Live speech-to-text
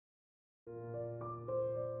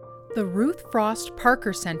The Ruth Frost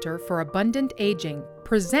Parker Center for Abundant Aging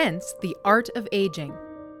presents The Art of Aging.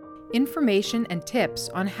 Information and tips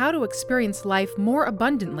on how to experience life more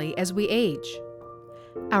abundantly as we age.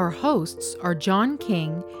 Our hosts are John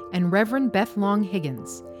King and Reverend Beth Long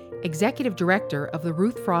Higgins, Executive Director of the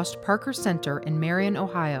Ruth Frost Parker Center in Marion,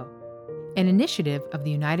 Ohio, an initiative of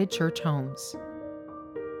the United Church Homes.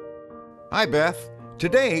 Hi, Beth.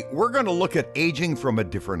 Today, we're going to look at aging from a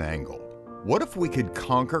different angle. What if we could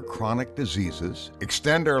conquer chronic diseases,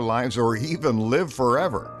 extend our lives, or even live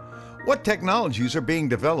forever? What technologies are being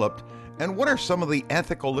developed, and what are some of the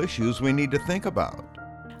ethical issues we need to think about?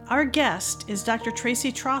 Our guest is Dr.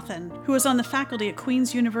 Tracy Trothen, who is on the faculty at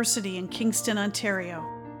Queen's University in Kingston, Ontario.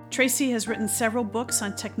 Tracy has written several books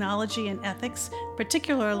on technology and ethics,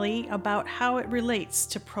 particularly about how it relates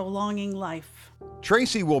to prolonging life.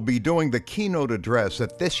 Tracy will be doing the keynote address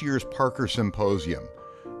at this year's Parker Symposium.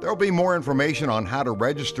 There'll be more information on how to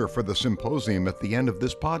register for the symposium at the end of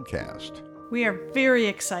this podcast. We are very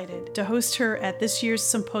excited to host her at this year's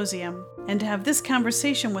symposium and to have this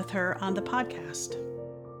conversation with her on the podcast.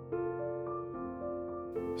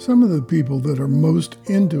 Some of the people that are most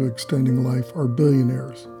into extending life are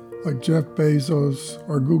billionaires, like Jeff Bezos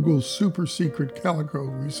or Google's super secret Calico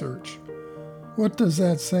research. What does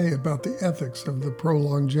that say about the ethics of the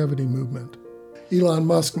pro-longevity movement? Elon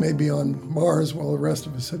Musk may be on Mars while the rest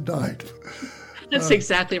of us have died. That's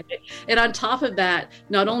exactly right. And on top of that,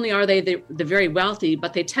 not only are they the very wealthy,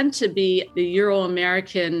 but they tend to be the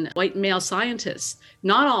Euro-American white male scientists.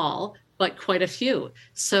 Not all, but quite a few.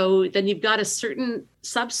 So then you've got a certain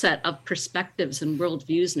subset of perspectives and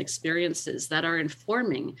worldviews and experiences that are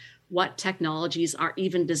informing what technologies are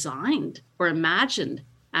even designed or imagined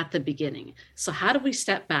at the beginning. So how do we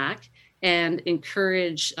step back and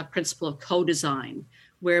encourage a principle of co-design,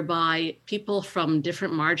 whereby people from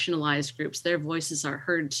different marginalized groups, their voices are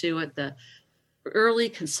heard too at the early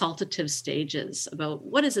consultative stages about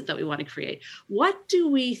what is it that we want to create? What do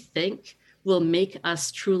we think will make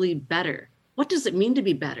us truly better? What does it mean to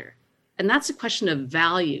be better? And that's a question of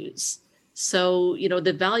values. So,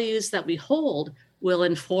 the values that we hold will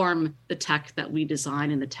inform the tech that we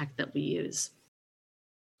design and the tech that we use.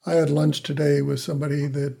 I had lunch today with somebody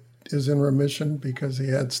that is in remission because he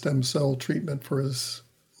had stem cell treatment for his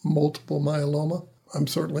multiple myeloma. I'm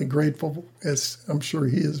certainly grateful, as I'm sure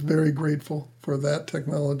he is very grateful for that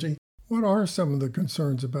technology. What are some of the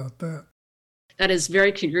concerns about that? That is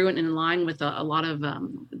very congruent and in line with a lot of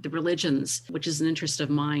the religions, which is an interest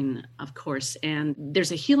of mine, of course. And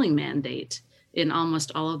there's a healing mandate in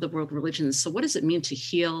almost all of the world religions. So what does it mean to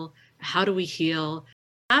heal? How do we heal?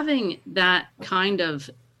 Having that kind of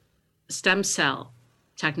stem cell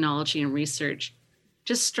technology and research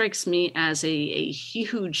just strikes me as a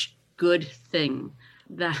huge good thing,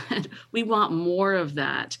 that we want more of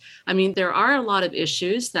that. I mean, there are a lot of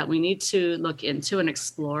issues that we need to look into and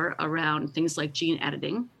explore around things like gene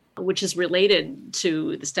editing, which is related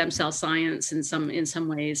to the stem cell science in some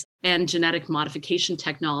ways, and genetic modification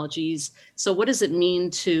technologies. So what does it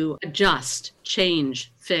mean to adjust,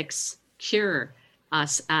 change, fix, cure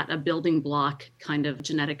us at a building block kind of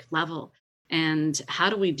genetic level? And how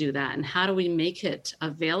do we do that? And how do we make it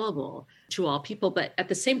available to all people? But at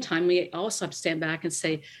the same time, we also have to stand back and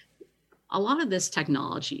say, a lot of this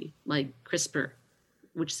technology, like CRISPR,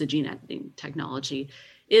 which is a gene editing technology,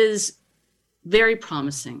 is very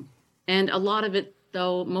promising. And a lot of it,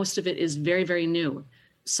 though, most of it is very, very new.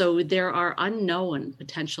 So there are unknown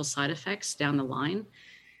potential side effects down the line.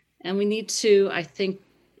 And we need to, I think,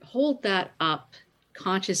 hold that up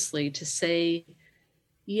consciously to say,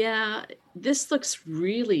 yeah, this looks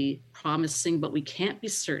really promising, but we can't be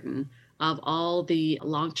certain of all the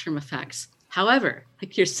long-term effects. However,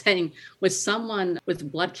 like you're saying, with someone with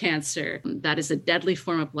blood cancer, that is a deadly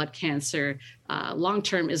form of blood cancer,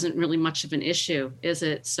 long-term isn't really much of an issue, is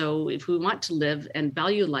it? So if we want to live and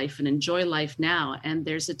value life and enjoy life now, and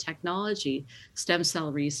there's a technology, stem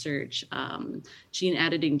cell research, gene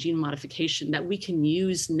editing, gene modification that we can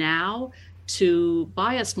use now to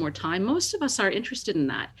buy us more time, most of us are interested in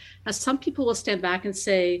that. Now, some people will stand back and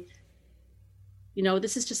say,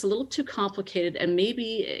 this is just a little too complicated, and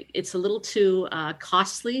maybe it's a little too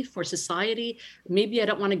costly for society. Maybe I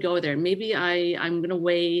don't want to go there. Maybe I'm going to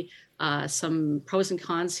weigh some pros and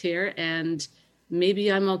cons here, and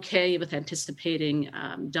maybe I'm okay with anticipating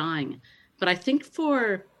dying. But I think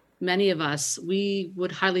for many of us, we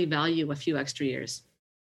would highly value a few extra years.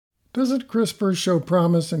 Doesn't CRISPR show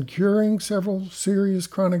promise in curing several serious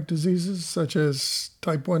chronic diseases, such as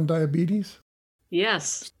type 1 diabetes?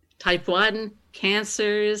 Yes. type 1,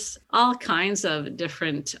 cancers, all kinds of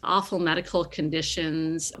different awful medical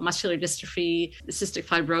conditions, muscular dystrophy, cystic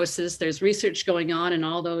fibrosis. There's research going on in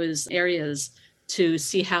all those areas to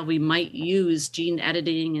see how we might use gene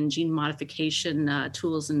editing and gene modification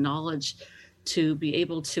tools and knowledge to be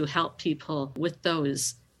able to help people with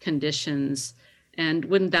those conditions. And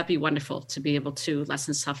wouldn't that be wonderful to be able to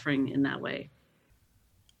lessen suffering in that way?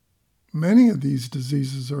 Many of these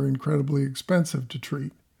diseases are incredibly expensive to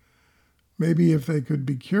treat. Maybe if they could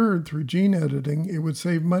be cured through gene editing, it would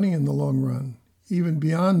save money in the long run, even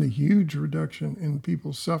beyond the huge reduction in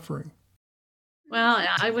people's suffering. Well,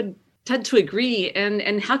 I would tend to agree.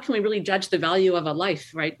 And how can we really judge the value of a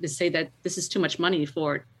life, right? To say that this is too much money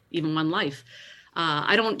for even one life.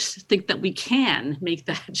 I don't think that we can make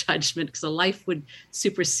that judgment, because a life would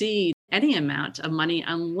supersede any amount of money,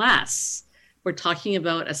 unless we're talking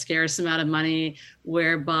about a scarce amount of money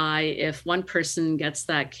whereby if one person gets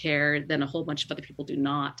that care, then a whole bunch of other people do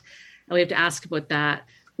not. And we have to ask about that.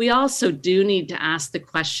 We also do need to ask the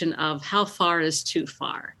question of how far is too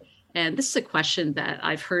far? And this is a question that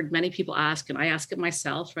I've heard many people ask, and I ask it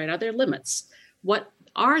myself, right? Are there limits? What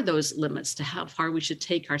are those limits to how far we should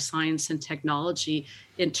take our science and technology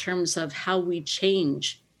in terms of how we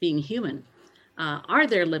change being human? Are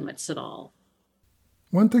there limits at all?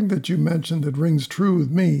 One thing that you mentioned that rings true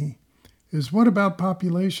with me is, what about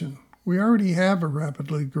population? We already have a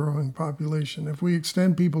rapidly growing population. If we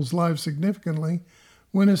extend people's lives significantly,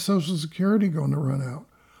 when is Social Security going to run out?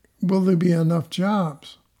 Will there be enough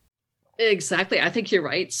jobs? Exactly. I think you're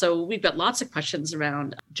right. So we've got lots of questions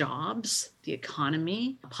around jobs, the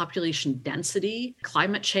economy, population density,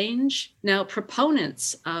 climate change. Now,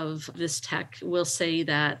 proponents of this tech will say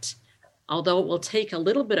that although it will take a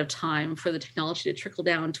little bit of time for the technology to trickle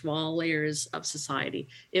down to all layers of society,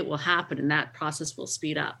 it will happen, and that process will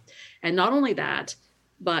speed up. And not only that,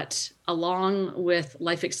 but along with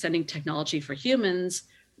life-extending technology for humans,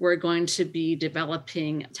 we're going to be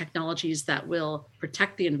developing technologies that will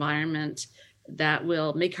protect the environment, that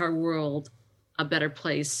will make our world a better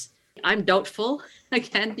place. I'm doubtful,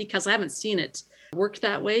 again, because I haven't seen it work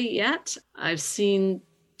that way yet. I've seen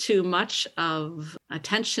too much of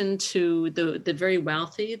attention to the very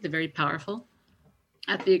wealthy, the very powerful,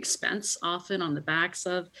 at the expense, often on the backs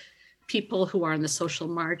of people who are in the social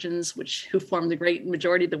margins, who form the great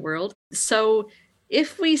majority of the world. So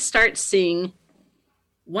if we start seeing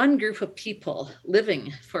one group of people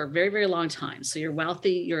living for a very, very long time, so you're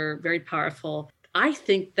wealthy, you're very powerful, I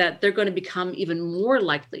think that they're going to become even more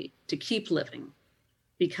likely to keep living,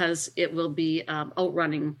 because it will be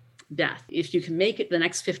outrunning death. If you can make it the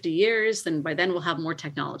next 50 years, then by then we'll have more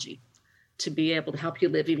technology to be able to help you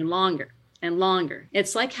live even longer and longer.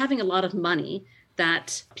 It's like having a lot of money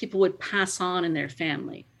that people would pass on in their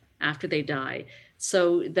family after they die,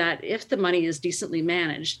 so that if the money is decently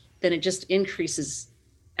managed, then it just increases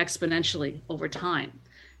exponentially over time.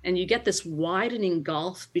 And you get this widening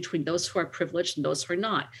gulf between those who are privileged and those who are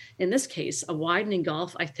not. In this case, a widening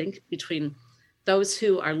gulf, I think, between those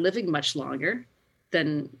who are living much longer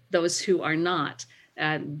than those who are not.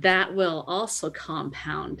 That will also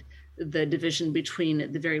compound the division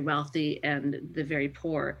between the very wealthy and the very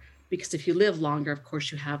poor, because if you live longer, of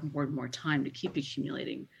course, you have more and more time to keep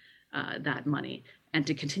accumulating that money and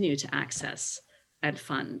to continue to access and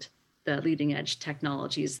fund the leading edge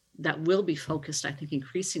technologies that will be focused, I think,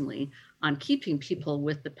 increasingly on keeping people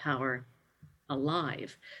with the power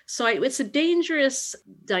alive. So it's a dangerous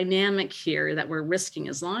dynamic here that we're risking.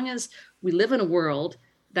 As long as we live in a world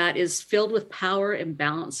that is filled with power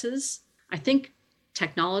imbalances, I think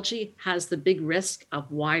technology has the big risk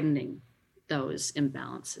of widening those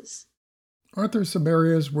imbalances. Aren't there some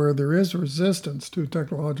areas where there is resistance to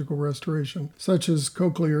technological restoration, such as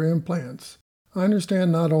cochlear implants? I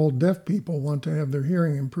understand not all deaf people want to have their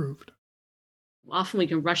hearing improved. Often we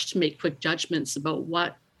can rush to make quick judgments about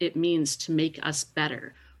what it means to make us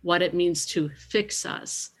better, what it means to fix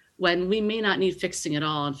us, when we may not need fixing at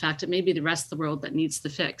all. In fact, it may be the rest of the world that needs the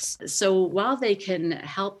fix. So while they can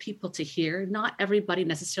help people to hear, not everybody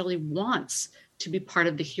necessarily wants to be part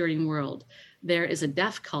of the hearing world. There is a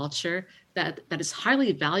deaf culture that is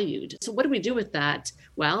highly valued. So what do we do with that?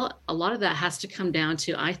 Well, a lot of that has to come down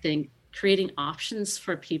to, I think, creating options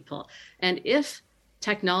for people. And if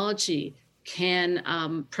technology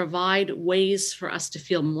can provide ways for us to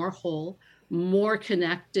feel more whole, more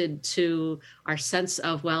connected to our sense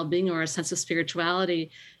of well-being or a sense of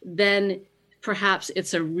spirituality, then perhaps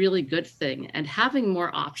it's a really good thing. And having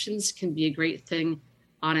more options can be a great thing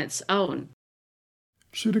on its own.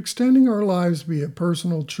 Should extending our lives be a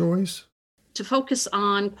personal choice? to focus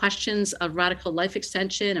on questions of radical life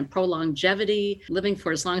extension and prolongevity, living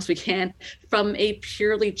for as long as we can, from a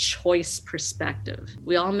purely choice perspective.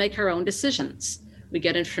 We all make our own decisions. We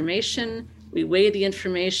get information, we weigh the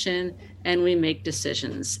information, and we make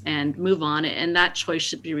decisions and move on. And that choice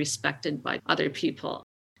should be respected by other people.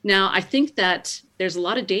 Now, I think that there's a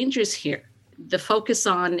lot of dangers here. The focus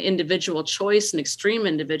on individual choice and extreme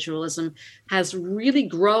individualism has really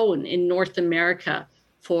grown in North America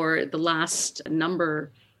for the last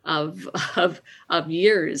number of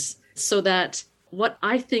years, so that what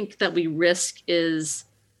I think that we risk is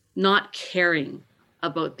not caring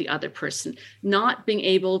about the other person, not being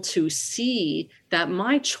able to see that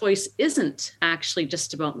my choice isn't actually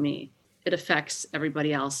just about me. It affects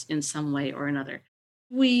everybody else in some way or another.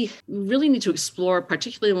 We really need to explore,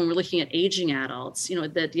 particularly when we're looking at aging adults,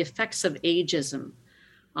 the effects of ageism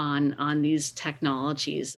on these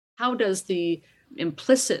technologies. How does the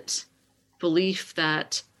implicit belief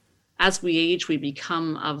that as we age, we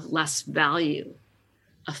become of less value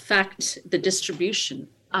affect the distribution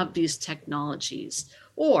of these technologies?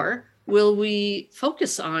 Or will we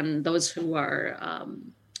focus on those who are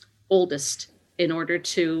oldest in order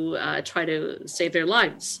to try to save their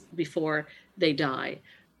lives before they die?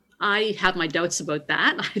 I have my doubts about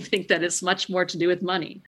that. I think that it's much more to do with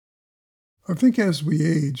money. I think as we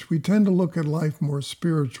age, we tend to look at life more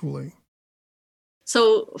spiritually.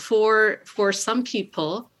 So for some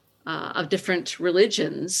people of different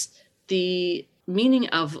religions, the meaning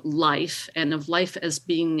of life and of life as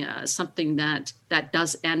being something that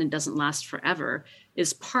does end and doesn't last forever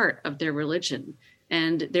is part of their religion.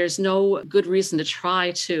 And there's no good reason to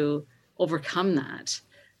try to overcome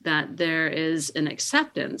that there is an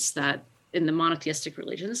acceptance that in the monotheistic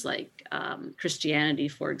religions like Christianity,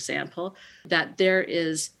 for example, that there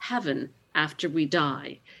is heaven after we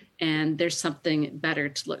die. And there's something better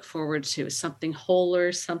to look forward to, something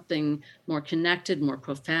wholer, something more connected, more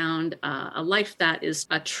profound, a life that is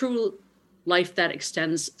a true life that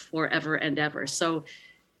extends forever and ever. So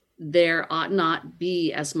there ought not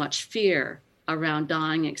be as much fear around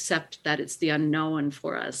dying, except that it's the unknown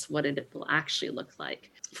for us, what it will actually look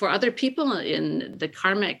like. For other people in the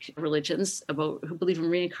karmic religions who believe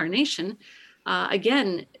in reincarnation,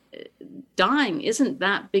 again, dying isn't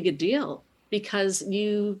that big a deal, because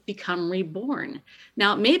you become reborn.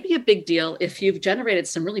 Now, it may be a big deal if you've generated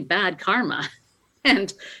some really bad karma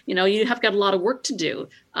and, you have got a lot of work to do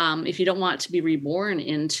if you don't want to be reborn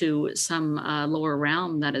into some lower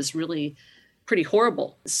realm that is really pretty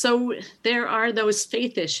horrible. So there are those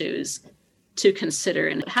faith issues to consider.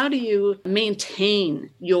 And how do you maintain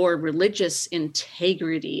your religious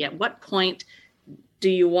integrity? At what point do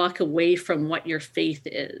you walk away from what your faith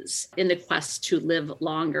is in the quest to live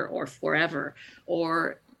longer or forever?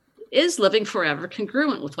 Or is living forever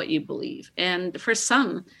congruent with what you believe? And for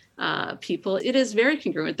some people, it is very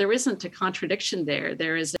congruent. There isn't a contradiction there.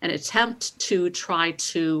 There is an attempt to try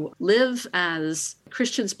to live as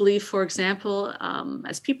Christians believe, for example,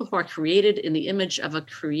 as people who are created in the image of a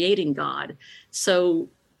creating God. So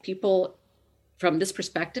people, from this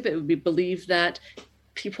perspective, it would be believed that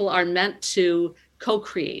people are meant to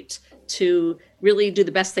co-create, to really do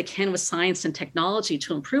the best they can with science and technology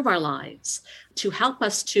to improve our lives, to help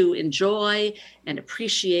us to enjoy and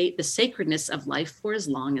appreciate the sacredness of life for as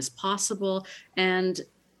long as possible, and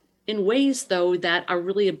in ways, though, that are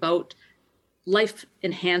really about life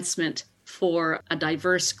enhancement for a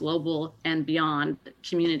diverse global and beyond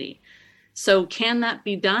community. So can that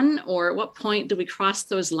be done, or at what point do we cross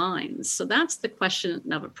those lines? So that's the question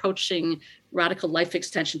of approaching radical life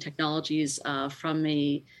extension technologies from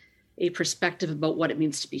a perspective about what it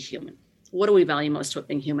means to be human. What do we value most about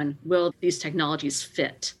being human? Will these technologies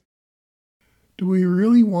fit? Do we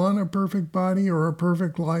really want a perfect body or a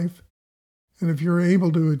perfect life? And if you're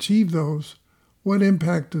able to achieve those, what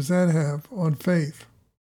impact does that have on faith?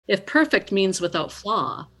 If perfect means without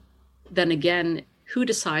flaw, then again, who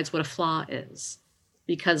decides what a flaw is?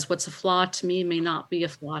 Because what's a flaw to me may not be a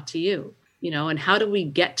flaw to you. And how do we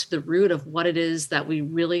get to the root of what it is that we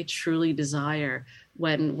really truly desire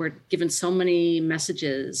when we're given so many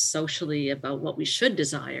messages socially about what we should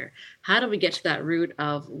desire? How do we get to that root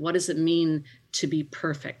of what does it mean to be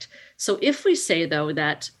perfect? So if we say, though,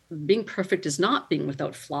 that being perfect is not being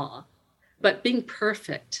without flaw, but being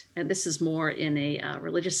perfect, and this is more in a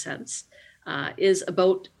religious sense, is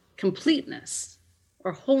about completeness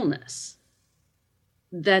or wholeness,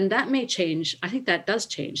 then that may change. I think that does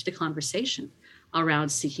change the conversation around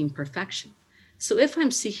seeking perfection. So if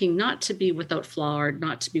I'm seeking not to be without flaw or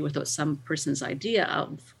not to be without some person's idea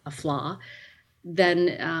of a flaw, then,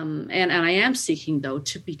 and I am seeking, though,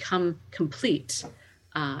 to become complete,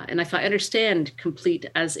 And if I understand complete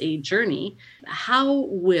as a journey, how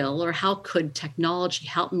will or how could technology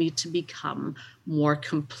help me to become more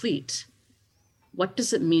complete? What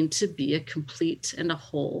does it mean to be a complete and a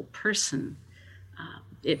whole person?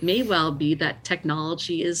 It may well be that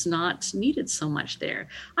technology is not needed so much there.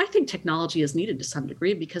 I think technology is needed to some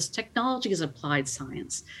degree because technology is applied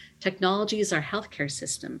science. Technology is our healthcare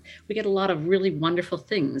system. We get a lot of really wonderful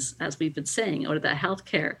things, as we've been saying, out of that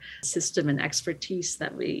healthcare system and expertise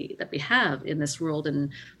that we have in this world.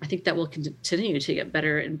 And I think that will continue to get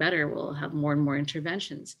better and better. We'll have more and more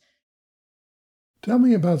interventions. Tell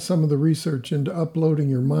me about some of the research into uploading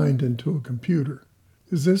your mind into a computer.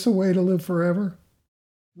 Is this a way to live forever?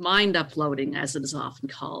 Mind uploading, as it is often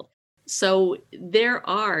called. So there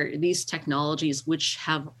are these technologies which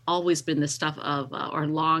have always been the stuff of, or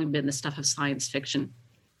long been the stuff of science fiction.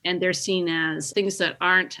 And they're seen as things that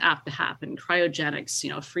aren't apt to happen.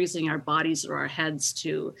 Cryogenics, freezing our bodies or our heads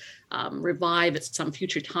to revive at some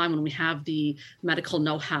future time when we have the medical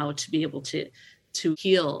know-how to be able to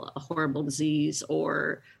heal a horrible disease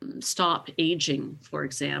or stop aging, for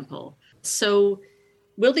example. So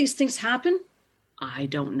will these things happen? I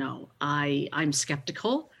don't know. I'm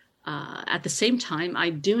skeptical. At the same time,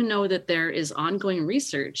 I do know that there is ongoing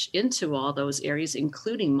research into all those areas,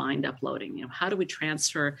 including mind uploading. How do we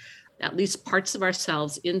transfer at least parts of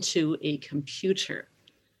ourselves into a computer?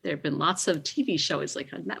 There have been lots of TV shows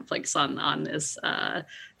like on Netflix on this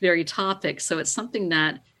very topic. So it's something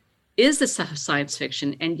that is the stuff of science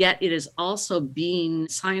fiction, and yet it is also being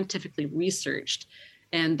scientifically researched.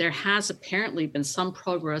 And there has apparently been some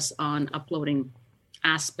progress on uploading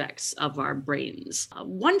aspects of our brains.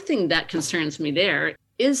 One thing that concerns me there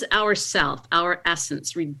is our self, our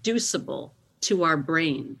essence, reducible to our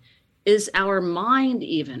brain. Is our mind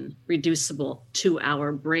even reducible to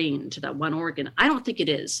our brain, to that one organ? I don't think it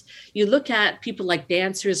is. You look at people like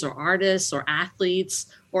dancers or artists or athletes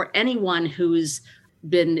or anyone who's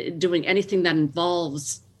been doing anything that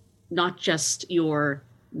involves not just your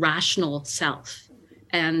rational self.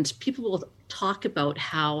 And people will talk about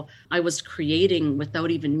how I was creating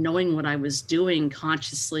without even knowing what I was doing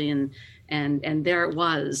consciously, and there it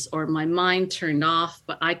was, or my mind turned off,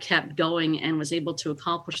 but I kept going and was able to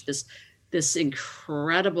accomplish this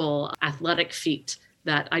incredible athletic feat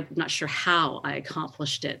that I'm not sure how I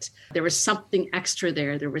accomplished it. There was something extra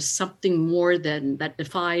there. There was something more than that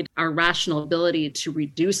defied our rational ability to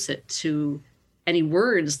reduce it to any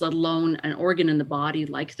words, let alone an organ in the body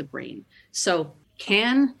like the brain. So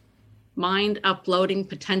can mind uploading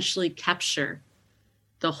potentially capture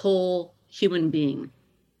the whole human being?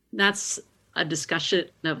 That's a discussion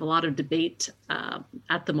of a lot of debate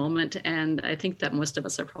at the moment. And I think that most of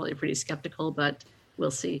us are probably pretty skeptical, but we'll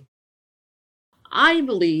see. I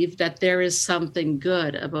believe that there is something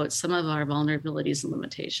good about some of our vulnerabilities and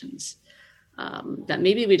limitations, that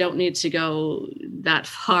maybe we don't need to go that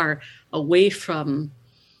far away from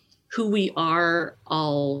who we are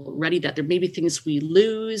already, that there may be things we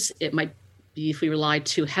lose. It might be if we rely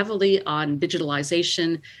too heavily on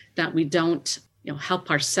digitalization, that we don't help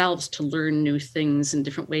ourselves to learn new things in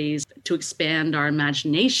different ways, to expand our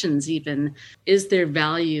imaginations even. Is there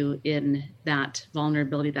value in that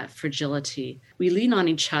vulnerability, that fragility? We lean on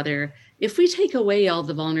each other. If we take away all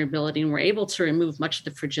the vulnerability and we're able to remove much of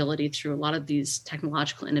the fragility through a lot of these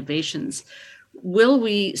technological innovations, will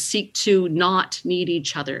we seek to not need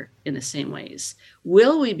each other in the same ways?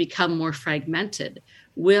 Will we become more fragmented?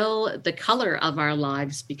 Will the color of our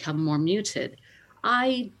lives become more muted?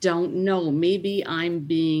 I don't know. Maybe I'm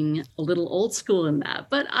being a little old school in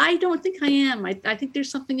that, but I don't think I am. I think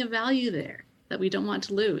there's something of value there that we don't want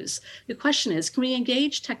to lose. The question is, can we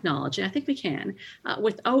engage technology? I think we can,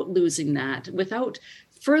 without losing that, without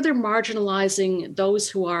further marginalizing those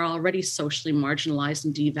who are already socially marginalized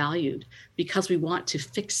and devalued, because we want to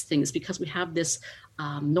fix things, because we have this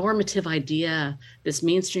normative idea, this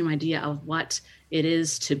mainstream idea of what it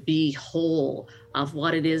is to be whole, of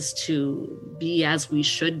what it is to be as we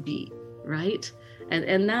should be, right?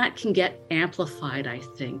 And that can get amplified, I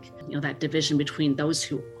think, that division between those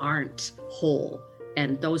who aren't whole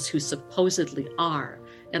and those who supposedly are.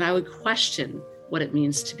 And I would question what it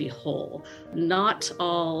means to be whole. Not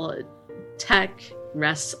all tech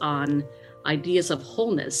rests on ideas of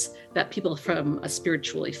wholeness that people from a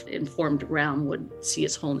spiritually informed realm would see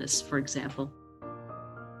as wholeness, for example.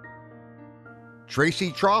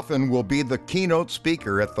 Tracy Trothen will be the keynote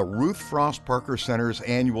speaker at the Ruth Frost Parker Center's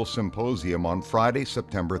annual symposium on Friday,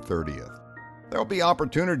 September 30th. There'll be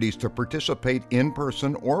opportunities to participate in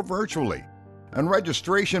person or virtually, and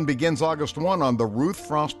registration begins August 1 on the Ruth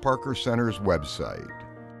Frost Parker Center's website.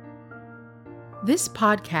 This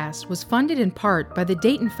podcast was funded in part by the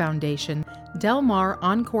Dayton Foundation Del Mar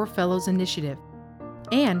Encore Fellows Initiative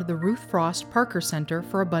and the Ruth Frost Parker Center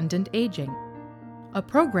for Abundant Aging, a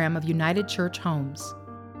program of United Church Homes.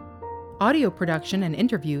 Audio production and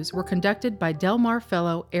interviews were conducted by Del Mar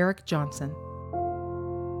Fellow Eric Johnson.